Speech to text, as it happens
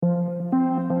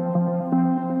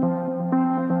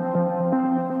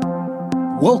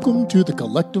Welcome to the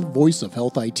Collective Voice of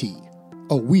Health IT,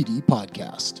 a WEDI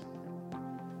podcast.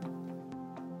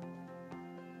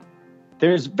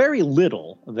 There's very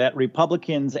little that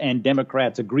Republicans and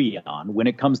Democrats agree on when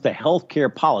it comes to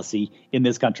healthcare policy in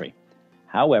this country.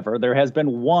 However, there has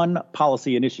been one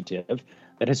policy initiative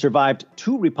that has survived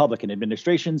two Republican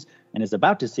administrations and is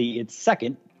about to see its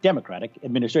second Democratic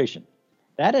administration.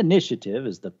 That initiative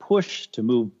is the push to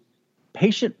move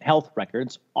patient health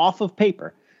records off of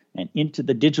paper and into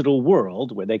the digital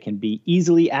world where they can be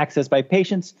easily accessed by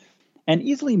patients and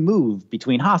easily moved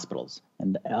between hospitals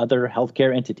and other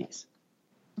healthcare entities.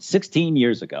 16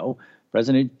 years ago,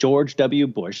 President George W.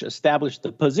 Bush established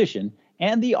the position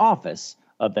and the office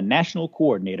of the National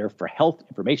Coordinator for Health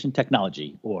Information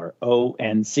Technology, or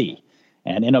ONC.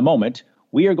 And in a moment,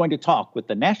 we are going to talk with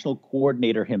the National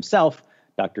Coordinator himself,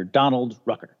 Dr. Donald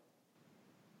Rucker.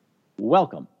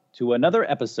 Welcome to another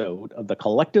episode of the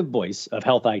Collective Voice of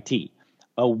Health IT,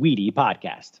 a WEDI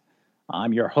podcast.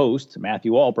 I'm your host,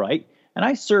 Matthew Albright, and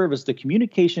I serve as the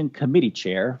Communication Committee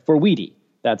Chair for WEDI.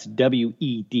 That's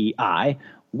WEDI.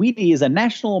 WEDI is a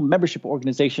national membership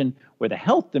organization where the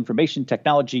health information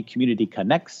technology community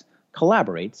connects,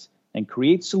 collaborates, and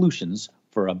creates solutions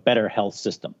for a better health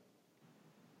system.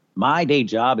 My day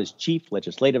job is Chief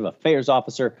Legislative Affairs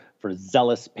Officer for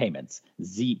Zelis Payments,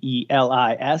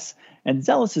 ZELIS, and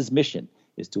Zelis's mission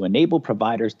is to enable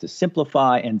providers to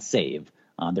simplify and save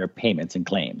on their payments and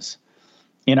claims.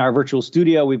 In our virtual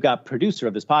studio, we've got producer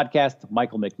of this podcast,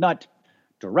 Michael McNutt,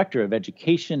 Director of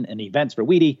Education and Events for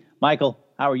WEDI. Michael,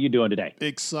 how are you doing today?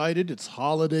 Excited. It's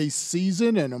holiday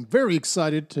season, and I'm very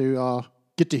excited to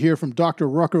get to hear from Dr.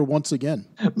 Rucker once again.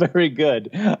 Very good.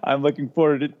 I'm looking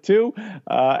forward to it too.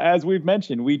 As we've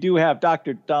mentioned, we do have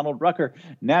Dr. Donald Rucker,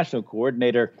 National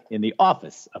Coordinator in the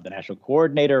Office of the National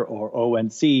Coordinator, or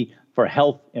ONC, for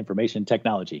Health Information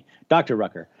Technology. Dr.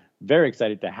 Rucker, very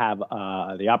excited to have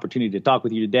the opportunity to talk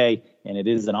with you today, and it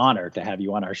is an honor to have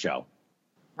you on our show.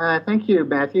 Thank you,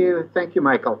 Matthew. Thank you,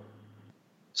 Michael.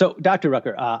 So, Dr.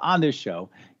 Rucker, on this show,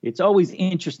 it's always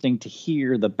interesting to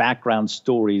hear the background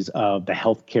stories of the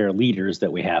healthcare leaders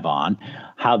that we have on,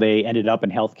 how they ended up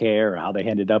in healthcare or how they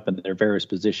ended up in their various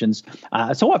positions.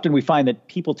 So often we find that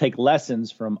people take lessons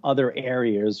from other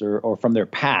areas or from their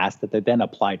past that they then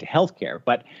apply to healthcare.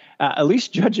 But at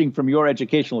least judging from your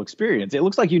educational experience, it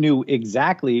looks like you knew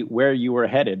exactly where you were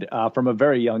headed from a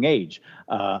very young age,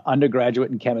 undergraduate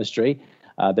in chemistry.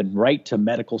 Then right to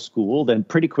medical school, then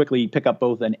pretty quickly pick up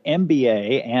both an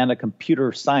MBA and a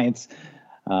computer science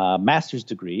master's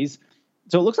degrees.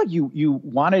 So it looks like you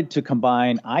wanted to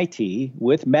combine IT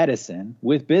with medicine,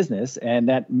 with business, and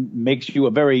that makes you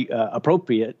a very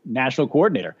appropriate national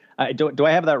coordinator. Do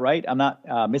I have that right? I'm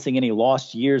not missing any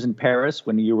lost years in Paris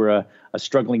when you were a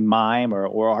struggling mime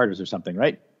or artist or something,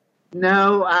 right?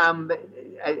 No,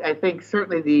 I think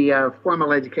certainly the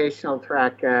formal educational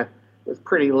track was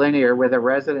pretty linear with a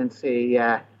residency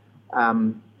in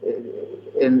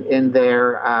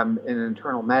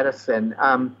internal medicine.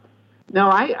 No,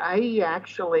 I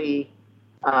actually,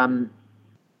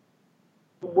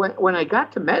 when I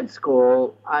got to med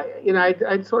school,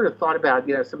 I'd sort of thought about,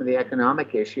 some of the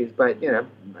economic issues, but,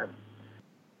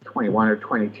 21 or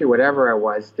 22, whatever I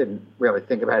was, didn't really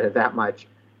think about it that much.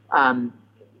 But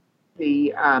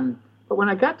when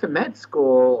I got to med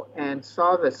school and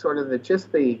saw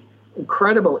the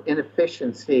incredible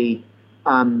inefficiency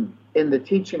in the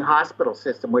teaching hospital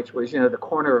system, which was, the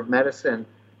corner of medicine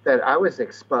that I was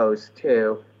exposed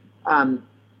to,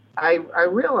 I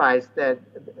realized that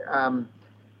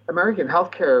American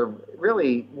healthcare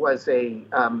really was a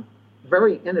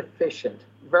very inefficient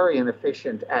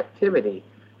activity.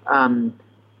 And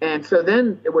so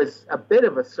then it was a bit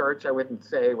of a search. I wouldn't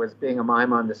say it was being a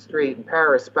mime on the street in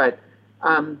Paris, but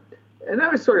and I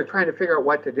was sort of trying to figure out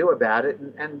what to do about it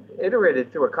and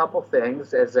iterated through a couple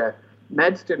things. As a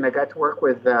med student, I got to work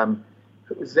with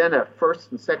who was then a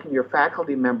first and second year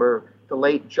faculty member, the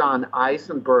late John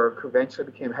Eisenberg, who eventually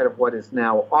became head of what is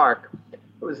now ARC.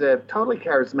 He was a totally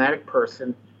charismatic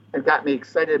person and got me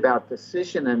excited about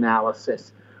decision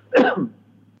analysis and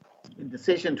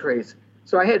decision trees.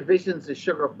 So I had visions of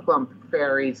sugar plum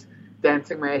fairies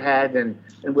dancing my head and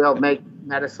we'll make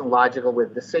medicine logical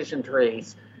with decision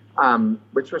trees.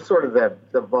 Which were sort of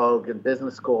the vogue in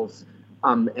business schools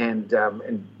and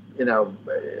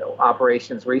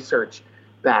operations research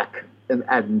back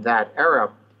in that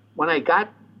era. When I got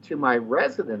to my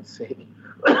residency,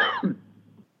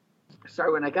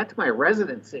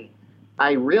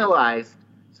 I realized,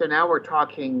 so now we're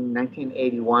talking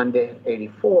 1981 to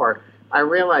 84, I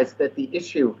realized that the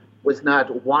issue was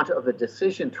not want of a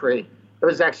decision tree, it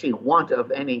was actually want of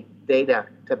any data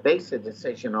to base a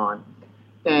decision on.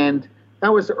 And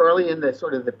that was early in the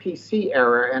sort of the PC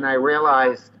era, and I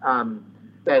realized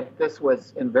that this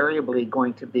was invariably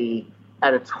going to be,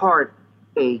 at its heart,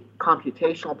 a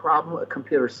computational problem, a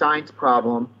computer science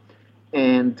problem.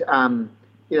 And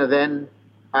then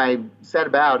I set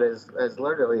about, as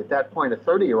literally at that point a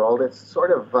 30-year-old, it's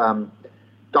sort of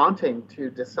daunting to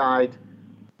decide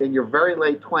in your very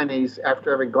late 20s,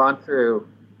 after having gone through,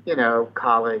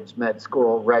 college, med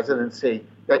school, residency,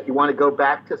 that you want to go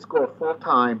back to school full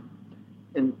time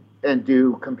and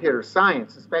do computer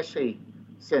science, especially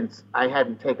since I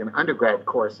hadn't taken undergrad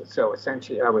courses. So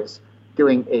essentially I was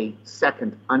doing a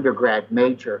second undergrad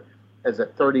major as a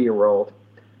 30-year-old.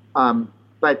 But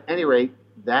at any rate,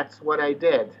 that's what I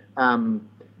did, and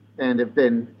have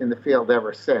been in the field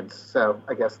ever since. So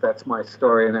I guess that's my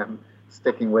story, and I'm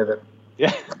sticking with it.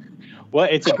 Yeah, well,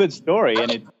 it's a good story,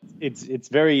 and it's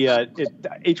very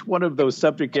each one of those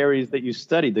subject areas that you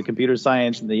studied, the computer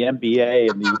science and the MBA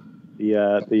and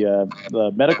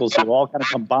the medical school, all kind of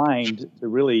combined to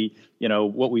really,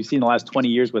 what we've seen in the last 20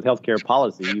 years with healthcare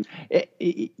policy.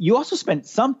 You also spent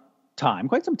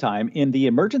quite some time in the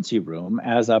emergency room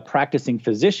as a practicing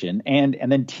physician and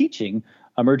then teaching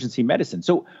emergency medicine.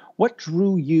 So what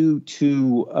drew you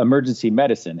to emergency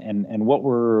medicine, and what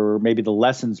were maybe the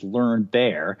lessons learned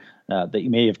there that you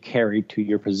may have carried to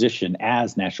your position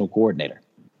as national coordinator?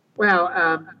 Well,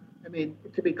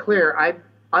 to be clear,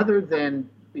 other than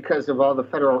because of all the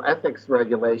federal ethics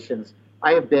regulations,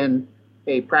 I have been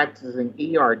a practicing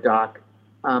ER doc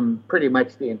pretty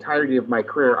much the entirety of my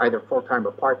career, either full-time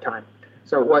or part-time.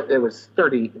 So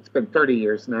it's been 30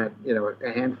 years, not,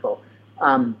 a handful.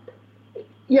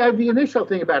 The initial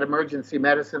thing about emergency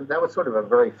medicine, that was sort of a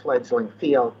very fledgling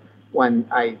field when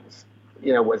I,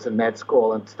 was in med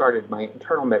school and started my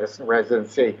internal medicine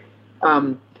residency.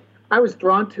 I was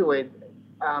drawn to it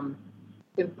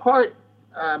in part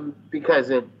because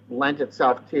it lent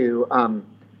itself to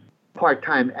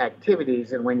part-time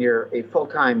activities, and when you're a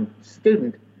full-time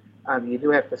student, you do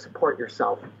have to support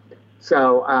yourself.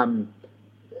 So,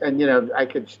 I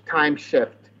could time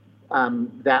shift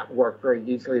that work very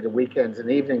easily to weekends and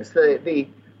evenings. The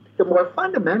more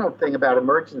fundamental thing about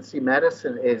emergency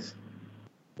medicine is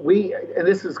and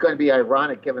this is going to be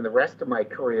ironic given the rest of my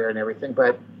career and everything,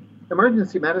 but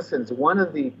emergency medicine is one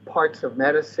of the parts of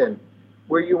medicine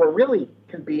where you really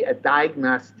can be a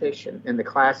diagnostician in the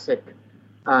classic,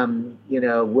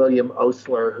 William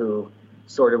Osler, who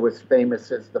sort of was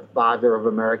famous as the father of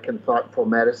American thoughtful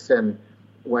medicine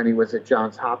when he was at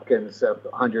Johns Hopkins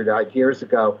 100-odd years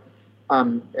ago,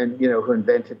 and who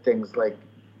invented things like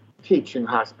teaching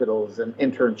hospitals and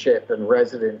internship and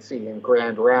residency and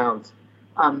grand rounds.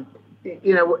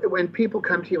 When people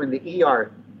come to you in the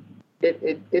ER,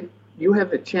 you have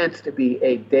the chance to be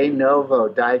a de novo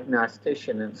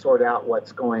diagnostician and sort out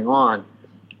what's going on.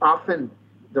 Often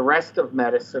the rest of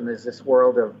medicine is this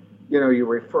world of, you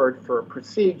referred for a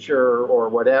procedure or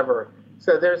whatever.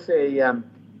 So there's an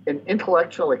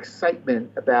intellectual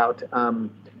excitement about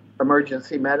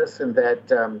emergency medicine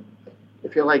that,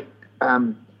 if you like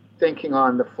thinking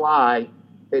on the fly,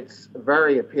 it's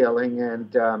very appealing.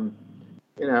 And,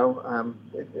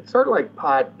 it's sort of like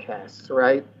podcasts,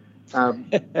 right?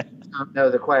 Don't know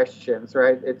the questions,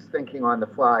 right? It's thinking on the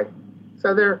fly.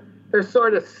 So they're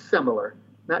sort of similar,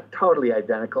 not totally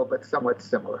identical, but somewhat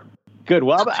similar. Good.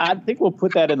 Well, I think we'll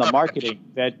put that in the marketing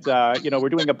that, we're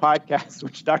doing a podcast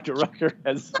which Dr. Rucker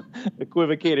has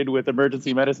equivocated with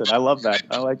emergency medicine. I love that.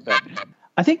 I like that.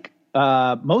 I think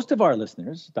most of our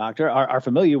listeners, Doctor, are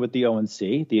familiar with the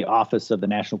ONC, the Office of the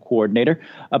National Coordinator,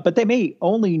 but they may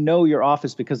only know your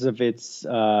office because of its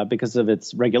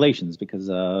regulations, because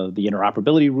of the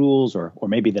interoperability rules, or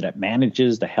maybe that it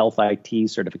manages the health IT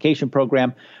certification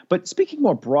program. But speaking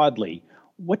more broadly,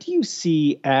 what do you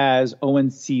see as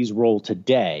ONC's role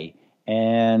today,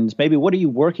 and maybe what are you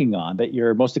working on that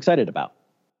you're most excited about?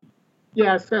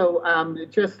 Yeah, so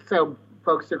just so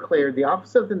folks are clear, the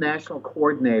Office of the National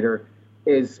Coordinator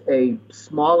is a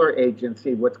smaller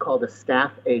agency, what's called a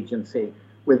staff agency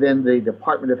within the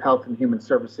Department of Health and Human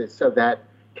Services. So that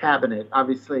cabinet,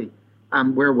 obviously,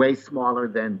 we're way smaller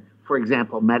than, for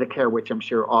example, Medicare, which I'm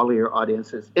sure all of your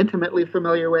audience is intimately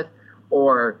familiar with,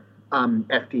 or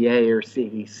FDA or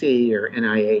CDC or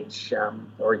NIH,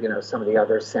 or some of the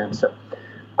other SAMs.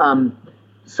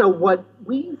 So what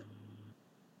we've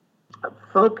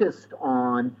focused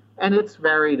on, and it's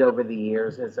varied over the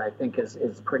years, as I think is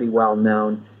pretty well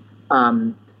known,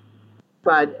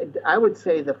 but I would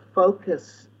say the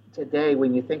focus today,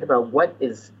 when you think about what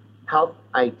is health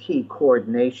IT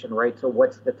coordination, right? So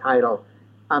what's the title?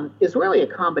 Is really a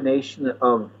combination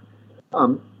of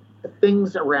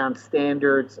things around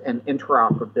standards and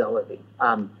interoperability,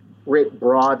 writ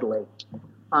broadly.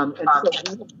 And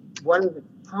so what are the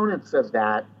components of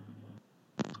that?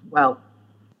 Well,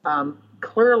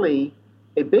 clearly,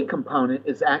 a big component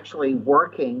is actually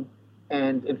working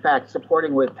and, in fact,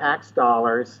 supporting with tax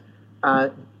dollars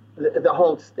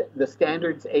the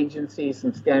standards agencies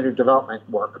and standard development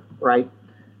work, right?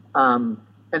 And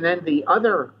then the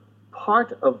other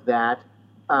part of that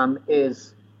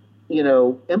is,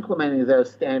 implementing those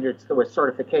standards through a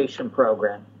certification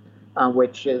program,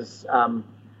 which is,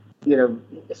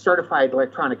 certified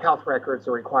electronic health records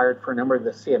are required for a number of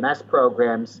the CMS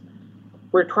programs.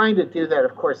 We're trying to do that,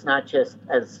 of course, not just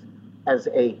as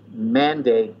a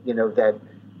mandate, that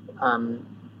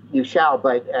you shall,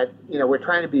 but we're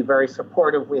trying to be very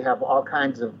supportive. We have all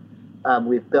kinds of,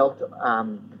 we've built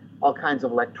all kinds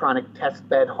of electronic test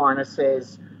bed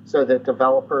harnesses so that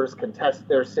developers can test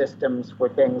their systems for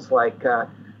things like, the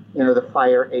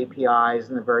FHIR APIs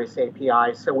and the various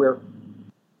APIs. So we're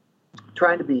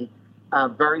trying to be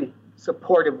very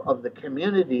supportive of the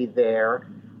community there.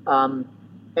 And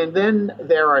then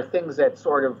there are things that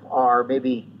sort of are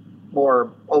maybe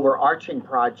more overarching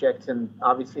projects, and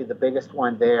obviously the biggest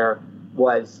one there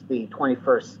was the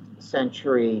 21st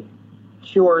Century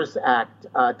Cures Act,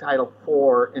 Title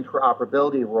IV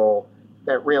interoperability rule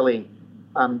that really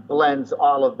blends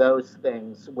all of those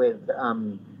things with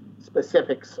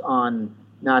specifics on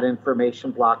not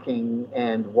information blocking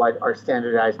and what are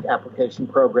standardized application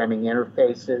programming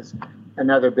interfaces.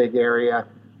 Another big area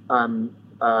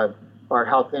are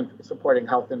supporting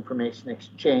health information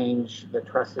exchange, the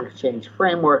trusted exchange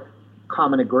framework,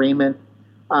 common agreement.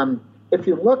 If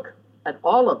you look at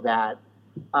all of that,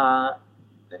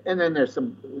 and then there's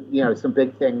some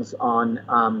big things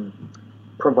on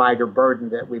provider burden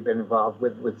that we've been involved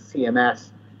with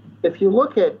CMS. If you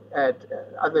look at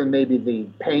other than maybe the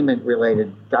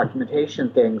payment-related documentation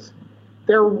things,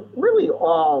 they're really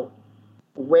all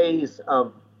ways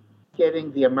of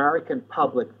getting the American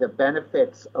public the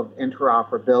benefits of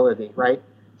interoperability, right?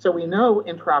 So we know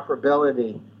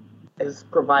interoperability has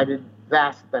provided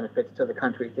vast benefits to the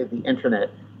country, to the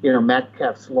internet.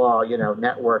 Metcalfe's law,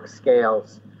 network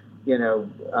scales,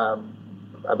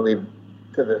 I believe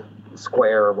to the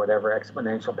square or whatever,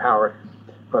 exponential power.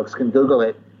 Folks can Google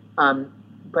it.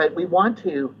 But we want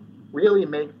to really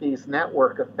make these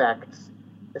network effects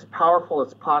as powerful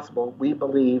as possible. We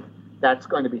believe that's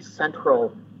going to be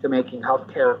central to making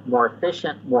healthcare more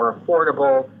efficient, more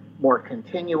affordable, more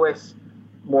continuous,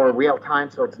 more real time.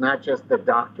 So it's not just the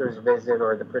doctor's visit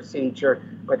or the procedure,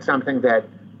 but something that,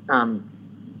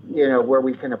 where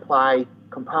we can apply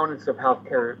components of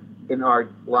healthcare in our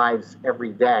lives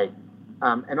every day.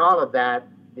 And all of that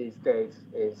these days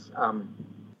is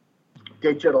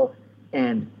digital,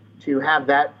 and to have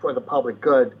that for the public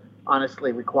good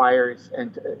honestly requires,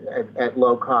 and at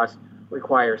low cost,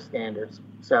 requires standards.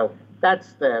 So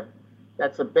that's a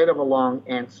bit of a long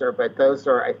answer, but those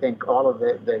are, I think, all of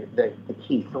the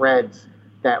key threads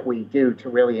that we do to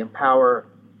really empower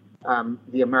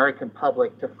the American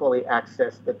public to fully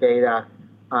access the data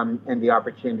and the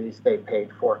opportunities they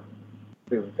paid for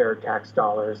through their tax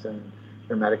dollars and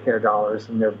their Medicare dollars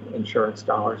and their insurance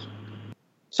dollars.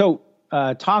 So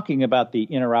talking about the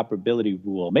interoperability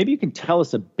rule, maybe you can tell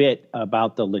us a bit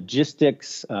about the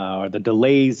logistics or the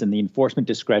delays and the enforcement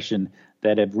discretion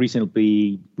that have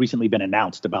recently been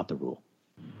announced about the rule.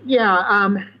 Yeah,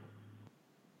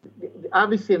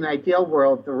 obviously in the ideal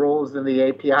world, the rules and the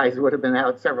APIs would have been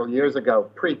out several years ago,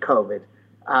 pre-COVID,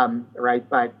 right?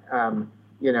 But,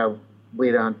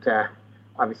 we don't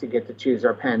obviously get to choose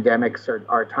our pandemics or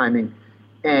our timing.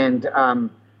 And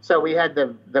so we had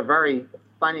the very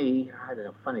funny, I don't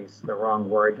know, funny is the wrong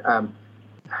word,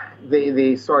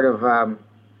 the sort of,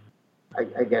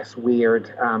 I guess,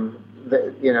 weird,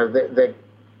 the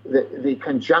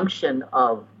conjunction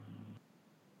of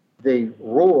the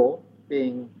rule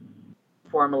being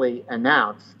formally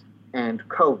announced and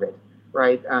COVID,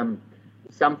 right?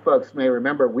 Some folks may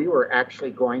remember we were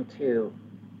actually going to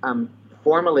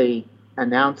formally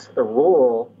announce the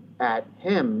rule at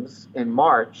HIMSS in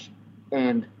March,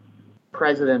 and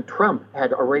President Trump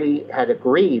had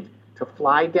agreed to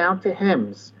fly down to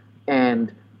HIMSS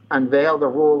and unveil the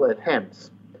rule at HIMSS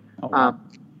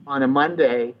on a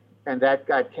Monday, and that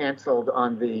got canceled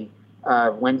on the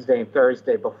Wednesday and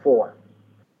Thursday before,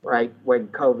 right, when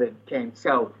COVID came.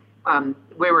 So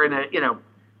we were in a,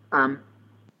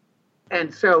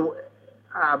 and so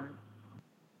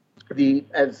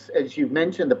as you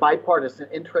mentioned, the bipartisan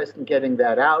interest in getting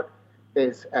that out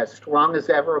is as strong as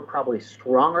ever, probably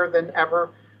stronger than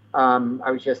ever.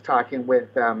 I was just talking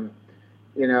with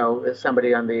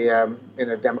somebody on the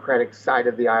Democratic side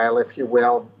of the aisle, if you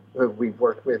will, who we've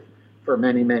worked with for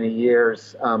many, many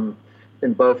years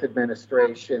in both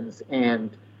administrations.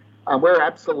 And we're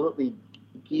absolutely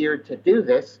geared to do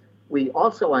this. We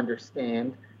also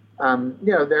understand,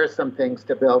 there are some things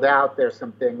to build out. There's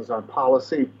some things on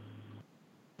policy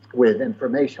with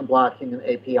information blocking and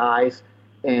APIs.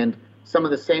 And some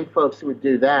of the same folks who would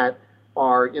do that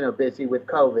are, busy with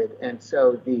COVID. And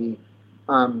so the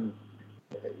time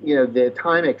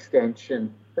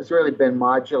extension has really been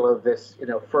modular of this,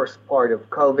 first part of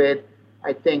COVID.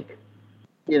 I think,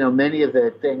 many of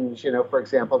the things, for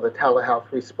example, the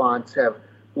telehealth response have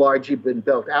largely been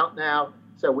built out now.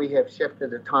 So we have shifted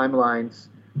the timelines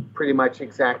pretty much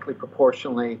exactly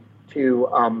proportionally to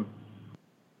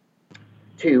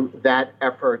that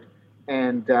effort,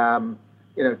 and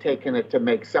taken it to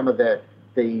make some of the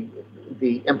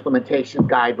implementation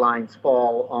guidelines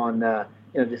fall on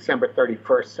December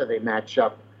 31st, so they match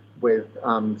up with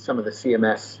some of the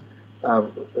CMS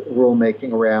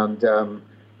rulemaking around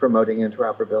promoting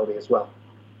interoperability as well.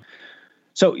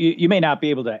 So you may not be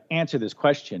able to answer this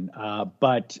question,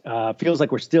 but feels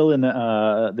like we're still in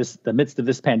the midst of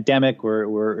this pandemic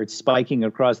where it's spiking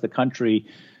across the country.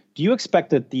 Do you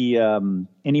expect that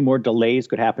any more delays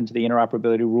could happen to the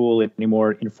interoperability rule, any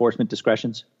more enforcement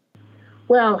discretions?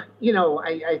 Well,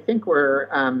 I think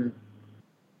we're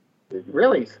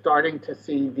really starting to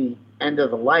see the end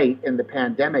of the light in the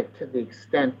pandemic, to the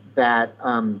extent that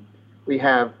we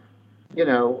have,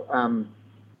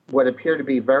 what appear to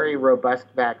be very robust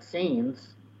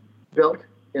vaccines built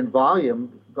in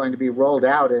volume going to be rolled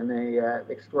out in a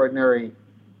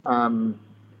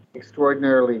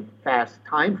extraordinarily fast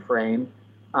time frame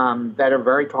that are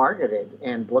very targeted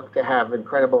and look to have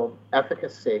incredible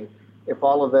efficacy. If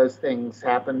all of those things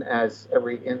happen, as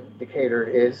every indicator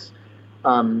is,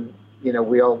 we'll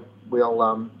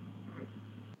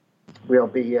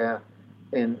be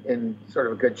in sort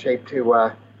of a good shape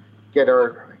to get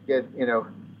our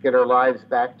lives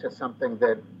back to something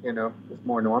that is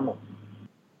more normal.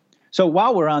 So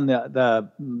while we're on the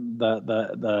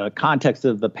context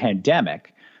of the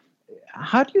pandemic,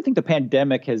 how do you think the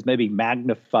pandemic has maybe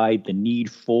magnified the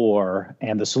need for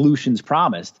and the solutions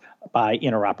promised by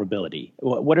interoperability?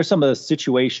 What are some of the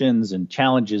situations and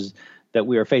challenges that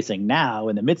we are facing now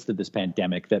in the midst of this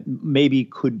pandemic that maybe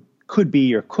could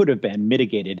be or could have been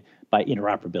mitigated by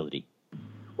interoperability?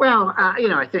 Well,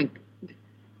 I think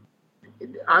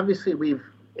obviously we've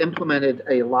implemented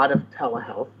a lot of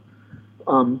telehealth,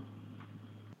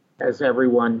 as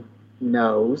everyone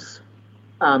knows.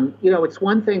 It's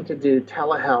one thing to do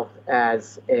telehealth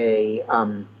as a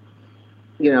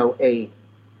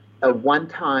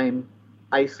one-time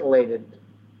isolated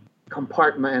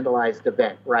compartmentalized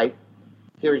event, right?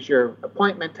 Here's your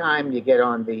appointment time. You get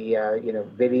on the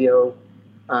video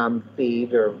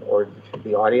feed or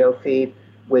the audio feed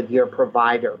with your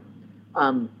provider.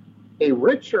 A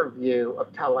richer view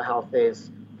of telehealth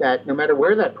is that no matter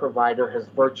where that provider has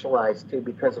virtualized to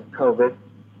because of COVID,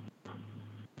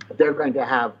 they're going to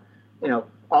have,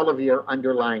 all of your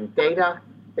underlying data.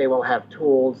 They will have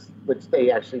tools, which they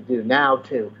actually do now,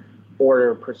 to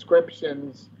order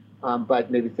prescriptions, but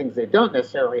maybe things they don't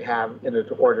necessarily have,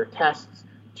 to order tests,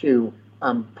 to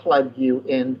plug you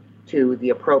into the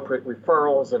appropriate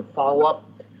referrals and follow-up.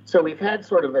 So we've had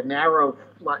sort of a narrow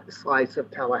slice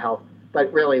of telehealth,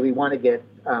 but really we want to get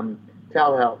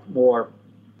telehealth more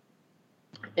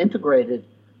integrated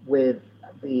with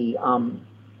the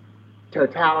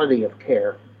totality of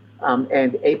care.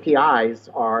 And APIs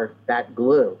are that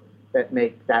glue that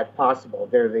make that possible.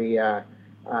 They're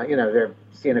they're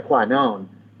sine qua non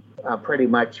pretty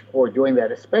much for doing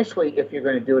that, especially if you're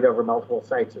going to do it over multiple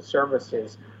sites of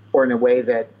services or in a way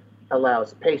that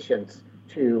allows patients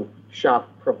to shop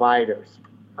providers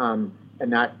and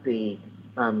not be,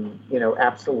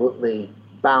 absolutely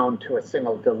bound to a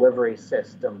single delivery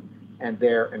system and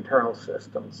their internal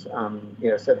systems,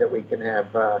 so that we can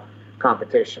have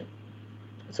competition.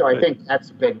 So I think that's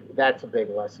a big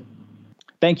lesson.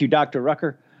 Thank you, Dr.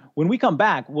 Rucker. When we come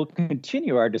back, we'll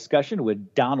continue our discussion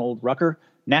with Donald Rucker,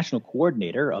 National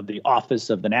Coordinator of the Office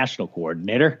of the National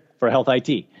Coordinator for Health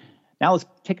IT. Now let's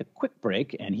take a quick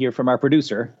break and hear from our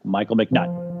producer, Michael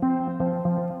McNutt.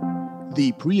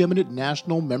 The preeminent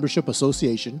National Membership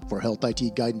Association for Health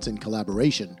IT Guidance and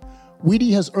Collaboration,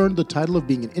 WEDI has earned the title of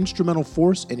being an instrumental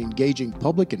force in engaging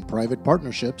public and private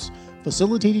partnerships,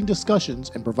 facilitating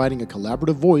discussions, and providing a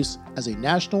collaborative voice as a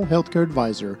national healthcare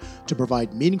advisor to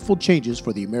provide meaningful changes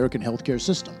for the American healthcare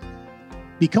system.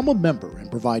 Become a member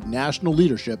and provide national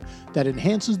leadership that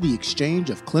enhances the exchange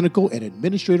of clinical and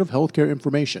administrative healthcare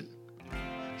information.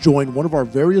 Join one of our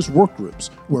various work groups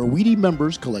where WEDI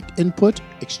members collect input,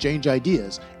 exchange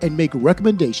ideas, and make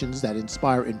recommendations that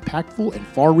inspire impactful and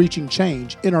far-reaching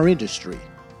change in our industry.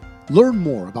 Learn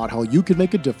more about how you can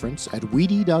make a difference at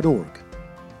wedi.org.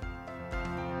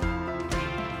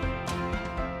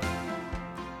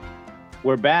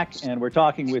 We're back, and we're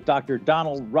talking with Dr.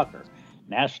 Donald Rucker,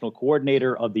 National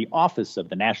Coordinator of the Office of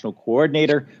the National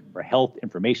Coordinator for Health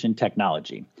Information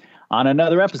Technology, on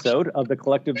another episode of the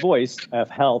Collective Voice of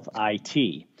Health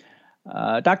IT.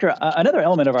 Doctor, another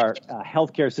element of our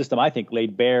healthcare system, I think,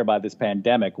 laid bare by this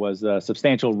pandemic was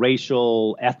substantial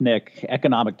racial, ethnic,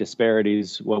 economic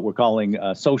disparities, what we're calling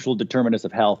social determinants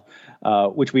of health,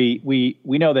 which we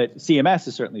know that CMS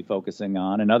is certainly focusing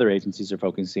on and other agencies are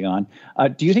focusing on.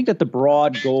 Do you think that the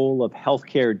broad goal of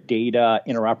healthcare data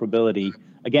interoperability,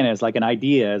 again, as like an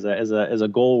idea, as a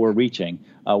goal we're reaching,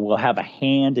 will have a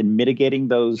hand in mitigating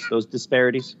those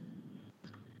disparities?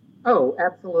 Oh,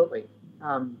 absolutely.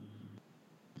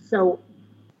 So,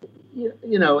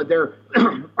 there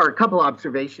are a couple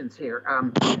observations here.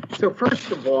 So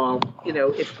first of all,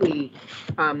 if we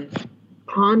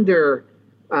ponder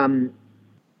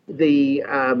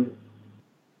the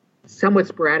somewhat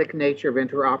sporadic nature of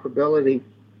interoperability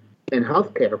in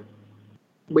healthcare,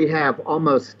 we have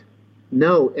almost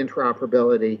no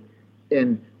interoperability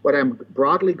in what I'm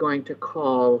broadly going to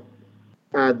call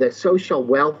the social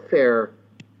welfare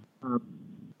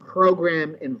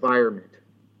program environment.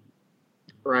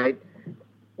 Right?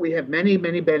 We have many,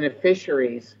 many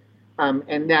beneficiaries,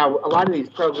 and now a lot of these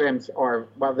programs are,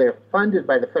 while they're funded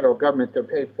by the federal government, they're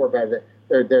paid for by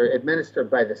they're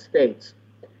administered by the states.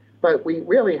 But we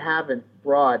really haven't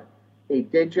brought a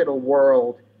digital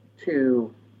world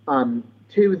to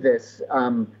this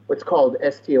what's called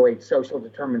STOH, social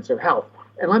determinants of health.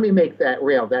 And let me make that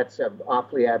real. That's an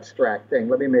awfully abstract thing.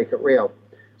 Let me make it real.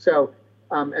 So,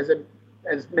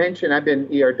 as mentioned, I've been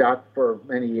ER doc for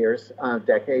many years,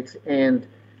 decades, and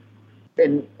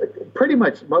pretty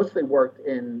much mostly worked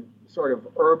in sort of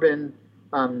urban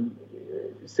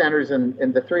centers.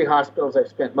 And the three hospitals I've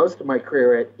spent most of my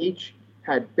career at each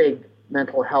had big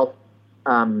mental health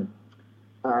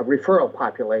referral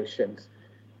populations,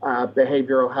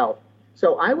 behavioral health.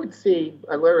 So I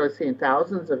literally seen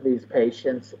thousands of these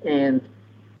patients, and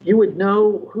you would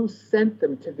know who sent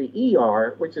them to the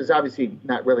ER, which is obviously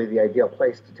not really the ideal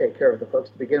place to take care of the folks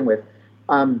to begin with.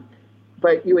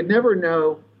 But you would never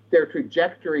know their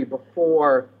trajectory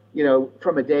before,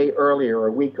 from a day earlier, or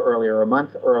a week earlier, or a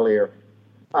month earlier,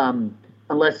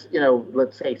 unless,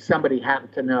 let's say somebody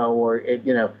happened to know, or it,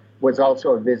 was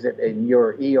also a visit in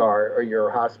your ER or your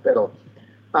hospital.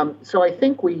 So I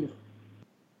think we've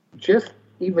just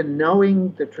even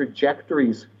knowing the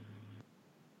trajectories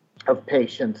of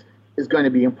patients is going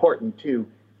to be important to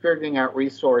figuring out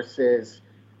resources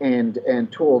and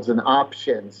tools and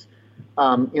options.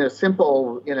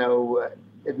 Simple,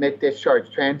 admit,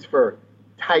 discharge, transfer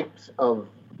types of,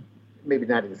 maybe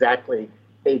not exactly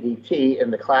ADT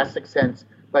in the classic sense,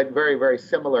 but very, very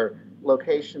similar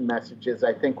location messages,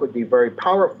 I think would be very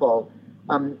powerful.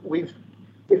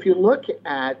 If you look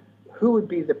at who would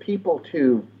be the people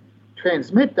to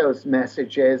transmit those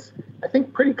messages, I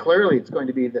think pretty clearly it's going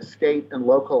to be the state and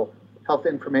local health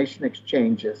information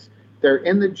exchanges. They're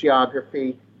in the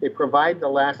geography. They provide the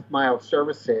last mile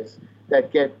services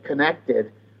that get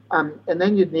connected. And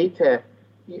then you'd need to,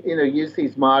 use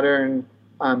these modern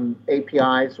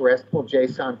APIs, RESTful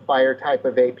JSON FHIR type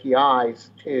of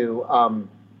APIs to,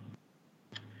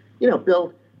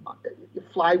 build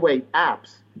flyweight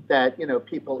apps that,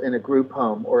 people in a group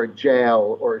home or a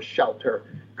jail or a shelter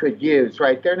could use,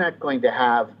 right? They're not going to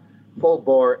have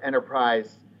full-bore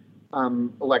enterprise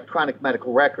electronic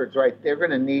medical records, right? They're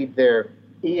going to need their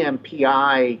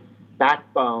EMPI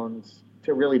backbones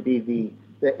to really be the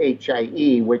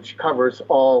HIE, which covers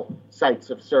all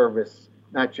sites of service,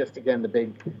 not just, again,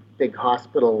 the big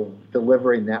hospital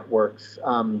delivery networks.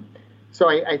 So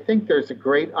I think there's a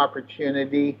great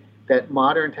opportunity that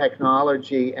modern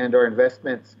technology and our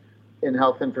investments in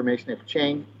health information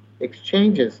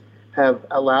exchanges have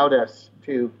allowed us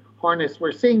to harness.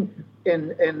 We're seeing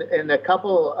in a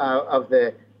couple of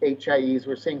the HIEs,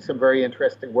 we're seeing some very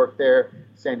interesting work there.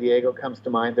 San Diego comes to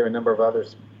mind. There are a number of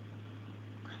others.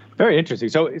 Very interesting.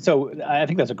 So I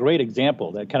think that's a great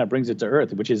example that kind of brings it to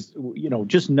earth, which is,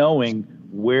 just knowing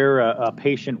where a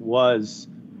patient was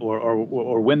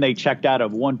or when they checked out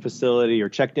of one facility or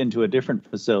checked into a different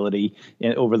facility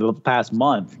over the past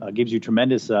month gives you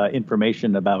tremendous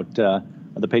information about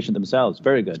the patient themselves.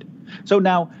 Very good. So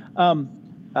now,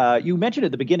 You mentioned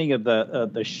at the beginning of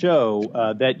the show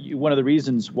that one of the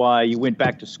reasons why you went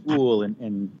back to school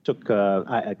and took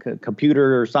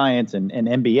computer science and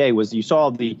MBA was you saw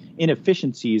the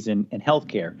inefficiencies in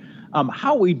healthcare.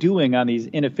 How are we doing on these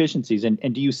inefficiencies?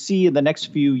 And do you see in the next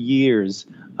few years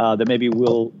that maybe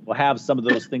we'll have some of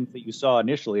those things that you saw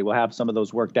initially, we'll have some of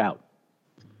those worked out?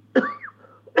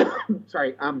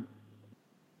 Sorry.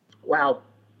 Wow.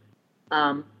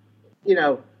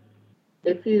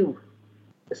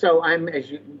 So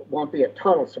as you won't be a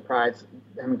total surprise,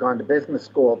 I haven't gone to business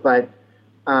school, but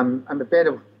I'm a bit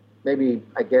of maybe,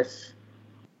 I guess,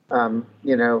 an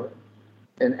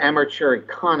amateur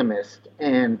economist.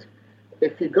 And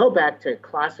if you go back to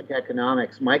classic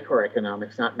economics,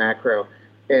 microeconomics, not macro,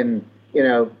 in,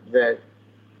 the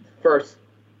first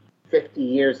 50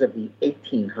 years of the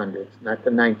 1800s, not the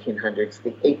 1900s,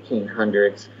 the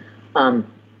 1800s,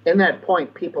 in that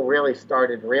point, people really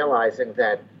started realizing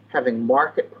that having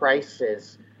market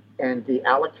prices and the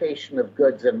allocation of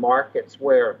goods in markets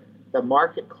where the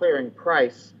market clearing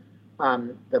price,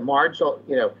 the marginal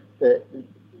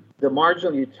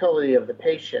utility of the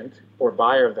patient or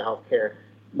buyer of the healthcare,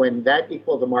 when that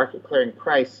equaled the market clearing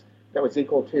price, that was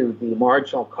equal to the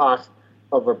marginal cost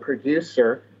of a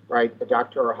producer, right, a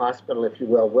doctor or a hospital, if you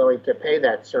will, willing to pay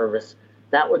that service,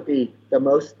 that would be the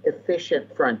most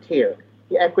efficient frontier.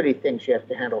 The equity things you have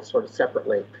to handle sort of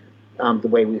separately. The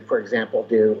way we, for example,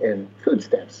 do in food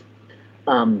stamps,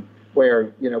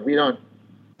 where we don't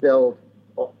build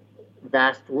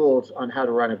vast rules on how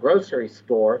to run a grocery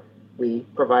store. We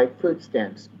provide food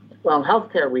stamps. Well, in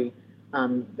healthcare, we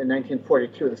in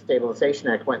 1942, the Stabilization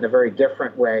Act went in a very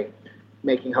different way,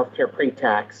 making healthcare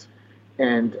pre-tax,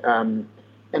 and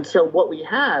so what we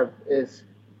have is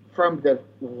from the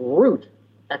root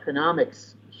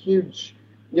economics, huge,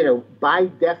 by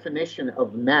definition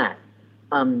of math.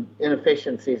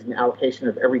 Inefficiencies in the allocation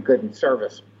of every good and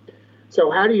service.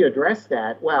 So how do you address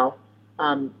that? Well,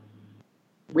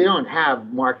 we don't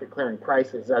have market clearing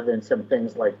prices other than some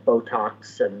things like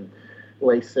Botox and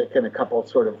LASIK and a couple of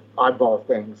sort of oddball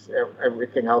things.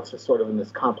 Everything else is sort of in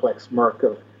this complex murk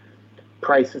of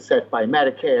prices set by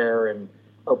Medicare and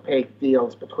opaque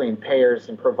deals between payers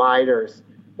and providers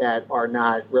that are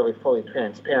not really fully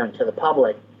transparent to the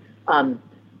public.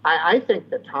 I think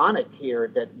the tonic here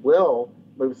that will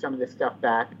move some of this stuff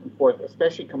back and forth,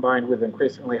 especially combined with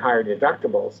increasingly higher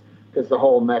deductibles, because the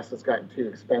whole mess has gotten too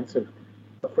expensive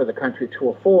for the country to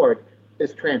afford,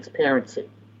 is transparency.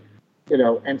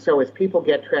 And so as people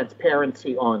get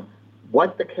transparency on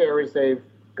what the care is they've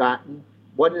gotten,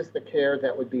 what is the care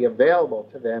that would be available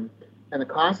to them, and the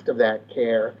cost of that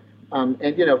care, and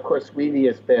of course, WEDI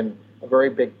has been a very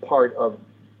big part of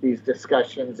these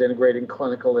discussions, integrating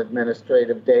clinical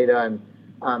administrative data. And,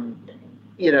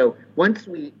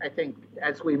 I think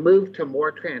as we move to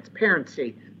more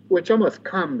transparency, which almost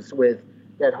comes with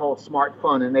that whole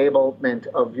smartphone enablement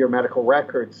of your medical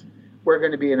records, we're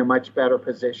going to be in a much better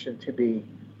position to be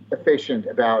efficient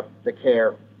about the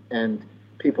care and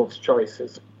people's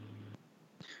choices.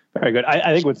 Very good.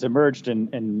 I think what's emerged in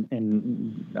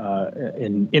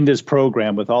this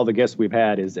program with all the guests we've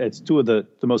had is it's two of the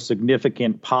most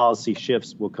significant policy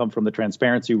shifts will come from the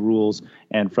transparency rules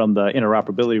and from the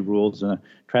interoperability rules.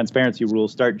 Transparency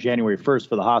rules start January 1st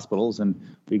for the hospitals, and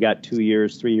we got 3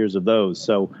 years of those.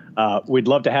 So we'd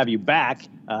love to have you back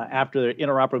after the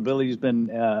interoperability has been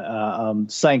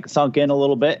sunk in a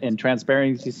little bit and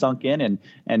transparency sunk in,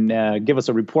 and give us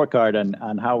a report card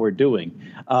on how we're doing.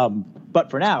 But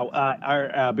for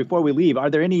now, before we leave, are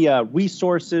there any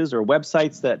resources or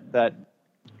websites that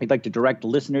you'd like to direct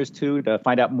listeners to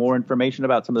find out more information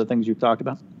about some of the things you've talked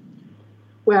about?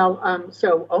 Well,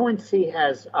 so ONC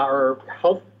has our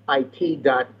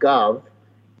healthit.gov,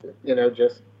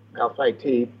 just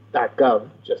healthit.gov,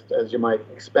 just as you might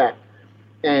expect.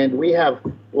 And we have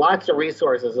lots of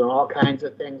resources and all kinds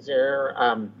of things there.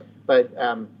 But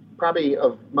probably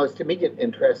of most immediate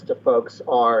interest to folks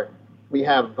we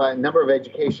have a number of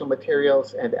educational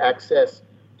materials and access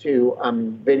to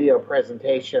video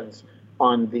presentations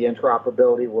on the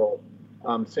interoperability rule.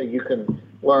 So you can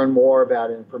learn more about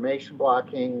information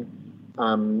blocking,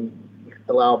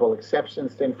 allowable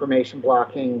exceptions to information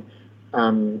blocking,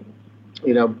 modern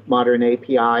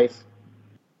APIs.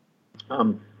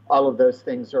 All of those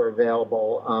things are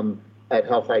available at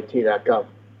healthit.gov.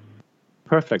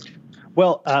 Perfect.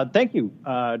 Well, thank you,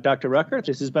 Dr. Rucker.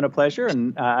 This has been a pleasure,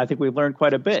 and I think we've learned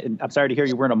quite a bit. And I'm sorry to hear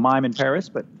you weren't a mime in Paris,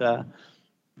 but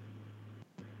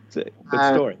it's a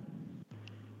good story.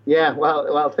 Yeah,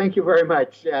 well, thank you very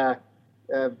much.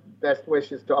 Best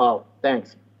wishes to all.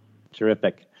 Thanks.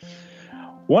 Terrific.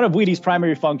 One of WEDI's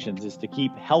primary functions is to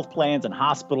keep health plans and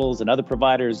hospitals and other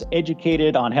providers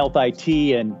educated on health IT,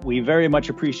 and we very much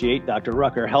appreciate Dr.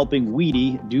 Rucker helping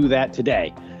WEDI do that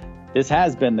today. This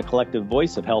has been the collective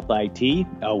voice of Health IT,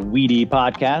 a WEDI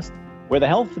podcast, where the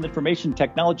health and information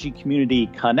technology community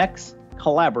connects,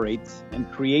 collaborates,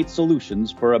 and creates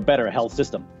solutions for a better health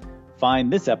system. Find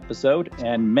this episode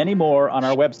and many more on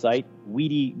our website,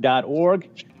 wedi.org.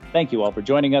 Thank you all for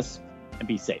joining us, and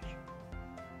be safe.